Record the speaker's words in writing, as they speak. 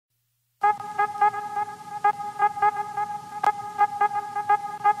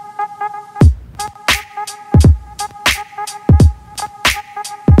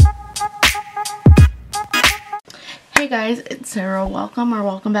guys, it's Sarah.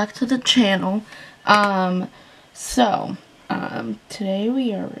 Welcome back to the channel. Today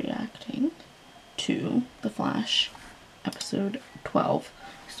we are reacting to The Flash, episode 12.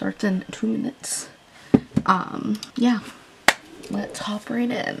 Starts in 2 minutes. Yeah, let's hop right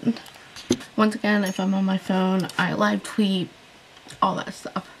in. Once again, if I'm on my phone, I live tweet, all that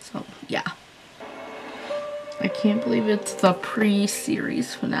stuff. So, yeah. I can't believe it's the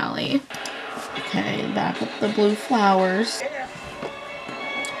pre-series finale. Okay, back with the blue flowers.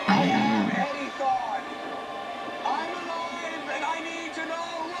 I am.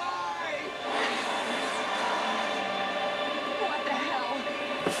 What the hell?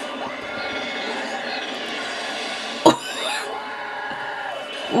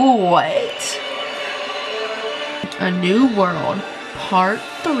 What? A New World, Part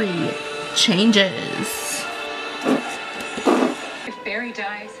 3, Changes. If Barry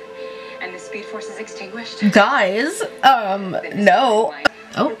dies and the Speed Force is extinguished, Guys, no.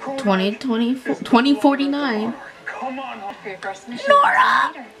 Oh, 2049. Come on, for your first mission.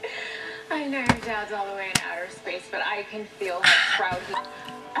 Nora! I know your dad's all the way in outer space, but I can feel how proud he.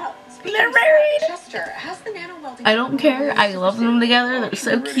 Oh, They're married. Chester, how's the nano welding? I don't care. I love them together. They're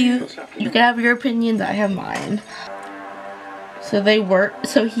so cute. You can have your opinions. I have mine. So they were.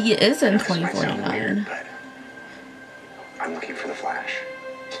 So he is in 2049. I'm looking for the Flash.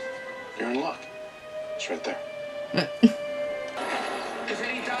 You're in luck. It's right there. If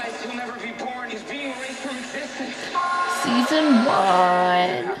Eddie dies, he'll never be born. He's being erased from existence. Season 1.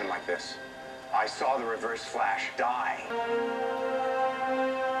 It happened like this. I saw the Reverse Flash die.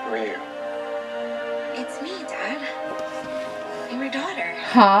 Who are you? It's me, Dad. I'm your daughter.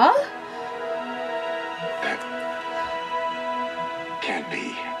 Huh? That can't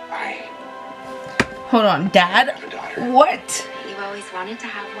be. Hold on, Dad. I have a daughter. What? You've always wanted to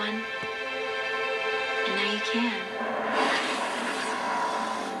have one, and now you can.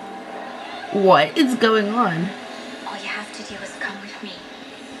 What is going on? All you have to do is come with me.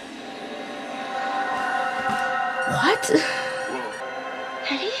 What? Whoa.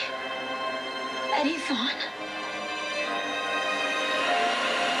 Eddie? Eddie Vaughn?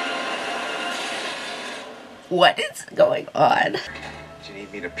 What is going on? Do you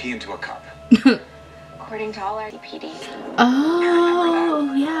need me to pee into a cup? According to all our DPD,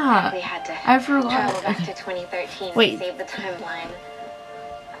 Oh, yeah. we had to I forgot. travel back Okay. to 2013 Wait. to save the timeline.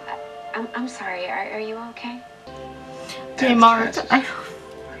 I'm sorry, are you okay? Okay, Mark, I'm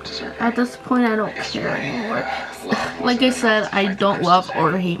deserving. at this point, I don't care anymore. Like I said, I don't love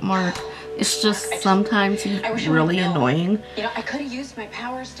or hate Mark. It's just sometimes he's I wish I really would've known. annoying. You know, I could have used my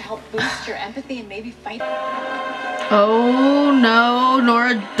powers to help boost your empathy and maybe fight. Oh, no,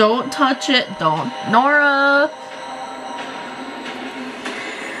 Nora, don't touch it. Don't. Nora!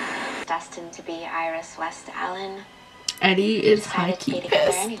 Destined to be Iris West Allen. Eddie is Decided to be high-key together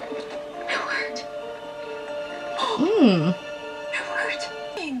pissed. anyway. It worked. Hmm. It worked.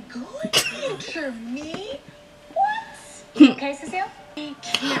 Ain't good. Future me. What? You okay, Cecile?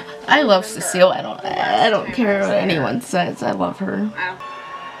 I love Cecile. I don't care what anyone says. I love her. Wow.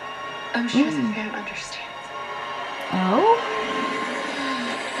 I'm sure Cecile understands. Oh?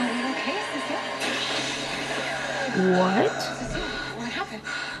 Are you okay, Cecile? What? Cecile, what happened?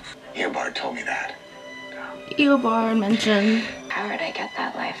 Eobard told me that. Eobard mentioned. How would I get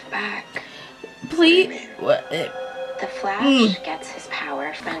that life back? Please. What? The Flash gets his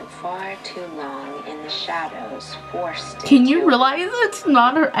power, spent far too long in the shadows, forced Can you into realize it's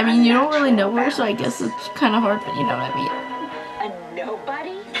not her? I mean, you don't really know her, so I guess it's kind of hard, but you know what I mean. a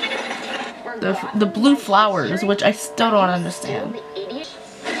nobody? The blue flowers, which I still don't understand.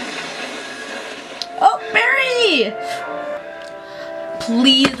 Oh, Barry!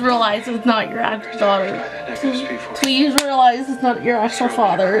 Please realize it's not your actual daughter. Please realize it's not your actual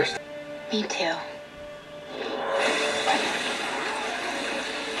father. Me too.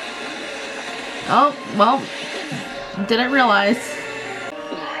 Oh, well, didn't realize.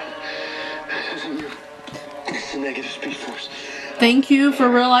 This isn't you. It's the negative Speed Force. Thank you for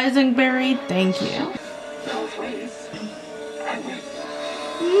realizing, Barry. Thank you. No, please. Aren't we?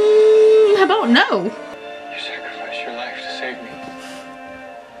 How about no? You sacrificed your life to save me.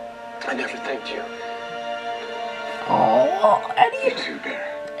 I never thanked you. Oh, You Eddie. too, Bear.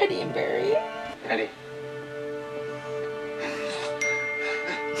 Eddie and Barry. Eddie,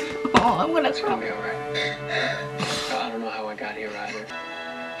 Oh, I'm gonna it's gonna cry. be alright. I don't know how I got here either.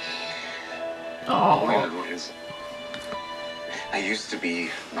 All I Oh. know is I used to be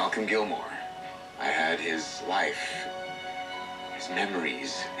Malcolm Gilmore. I had his life, his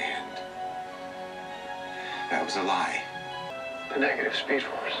memories, and that was a lie. The negative Speed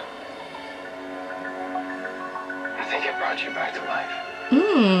Force. I think it brought you back to life.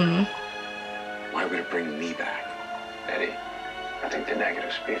 Why would it bring me back? Eddie, I think the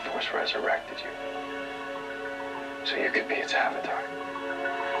negative speed force resurrected you. So you could be its avatar.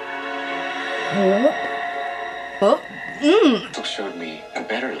 It showed me a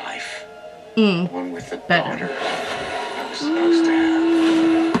better life. One with a daughter I was supposed to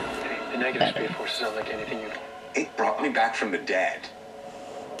have. Eddie, the negative speed force is unlike anything you know. It brought me back from the dead.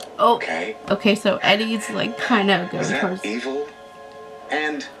 Oh. Okay. Okay, so Eddie's like kind of going Is that towards. evil?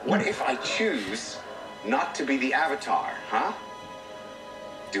 And what if I choose not to be the avatar, huh?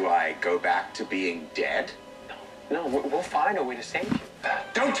 Do I go back to being dead? No, we'll find a way to save you.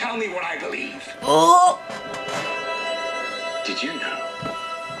 Don't tell me what I believe. Oh. Did you know?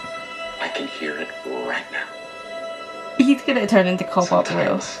 I can hear it right now. He's gonna turn into Cobalt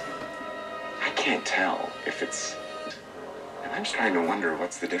Blue. Sometimes I can't tell if it's. And I'm starting to wonder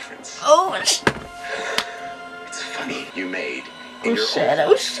what's the difference. Oh. It's funny you made Oh in your shit!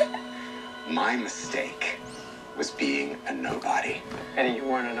 own Oh shit! My mistake was being a nobody. Eddie, you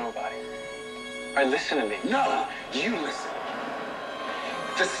weren't a nobody. All right, listen to me. No, you listen.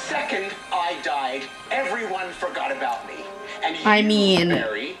 The second I died, everyone forgot about me. And you, I mean,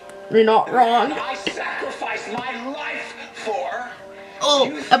 Barry, you're not wrong. I sacrificed my life for. Oh,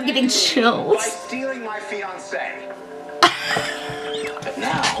 You I'm getting thanked me chills. by stealing my fiancée. But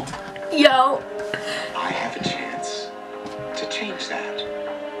now, Yo. I have a chance to change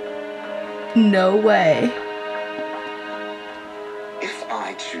that. No way. If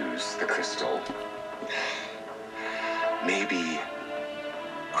I choose the crystal, maybe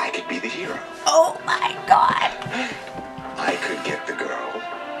I could be the hero. Oh my god. I could get the girl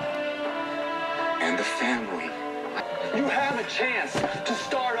and the family. You have a chance to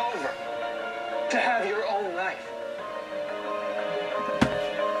start over, to have your own life.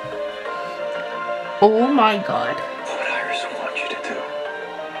 Oh my god. What Iris wants you to do.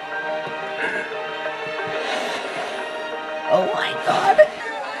 Oh my god.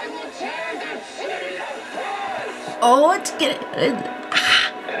 Oh, it's getting.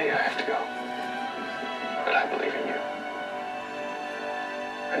 Eddie, I have to go. But I believe in you.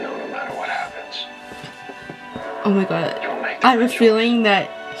 I know no matter what happens, Oh my god. you'll make the I have a right choice. feeling that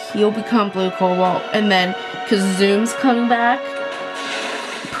he'll become Blue Cobalt, and then because Zoom's coming back,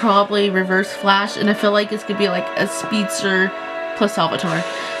 probably Reverse Flash, and I feel like it's gonna be like a speedster plus Salvatore.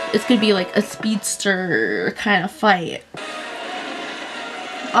 It's gonna be like a speedster kind of fight.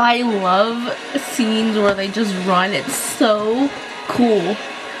 I love scenes where they just run. It's so cool.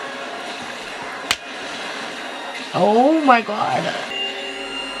 Oh my god.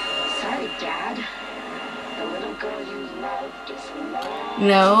 Sorry, Dad. The little girl you loved is long.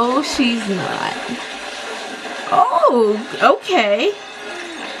 No, she's not. Oh, okay.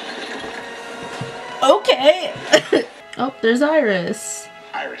 Okay. Oh, there's Iris.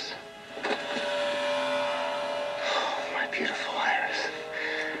 Iris. Oh, my beautiful Iris.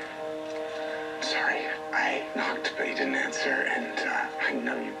 Sorry, I knocked, but you didn't answer, and I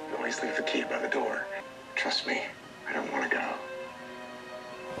know you always leave the key by the door. Trust me, I don't want to go.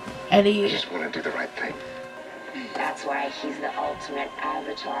 I Eddie. just want to do the right thing. That's why he's the ultimate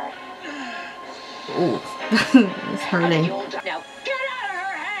avatar. Ooh, it's hurting. You'll die. Now get out of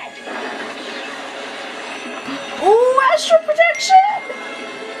her head! Ooh, astral protection.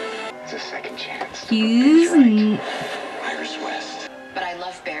 It's a second chance to put He's things right. Iris West. But I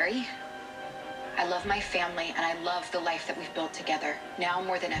love Barry. I love my family, and I love the life that we've built together, now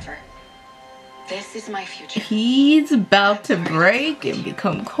more than ever. This is my future. He's about to break and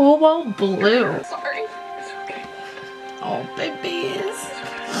become Cobalt Blue. Sorry. It's okay. Oh, babies.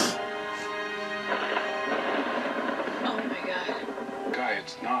 Oh my god. Guy,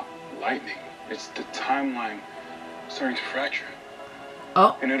 it's not lightning. It's the timeline starting to fracture.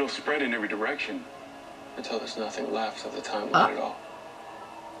 Oh, And it'll spread in every direction until there's nothing left of the timeline at all.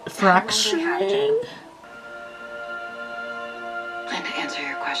 fracturing. And to answer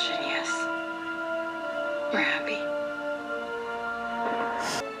your question, yes. We're happy.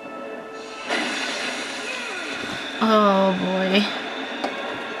 Oh boy.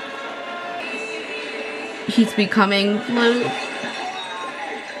 He's becoming Blue.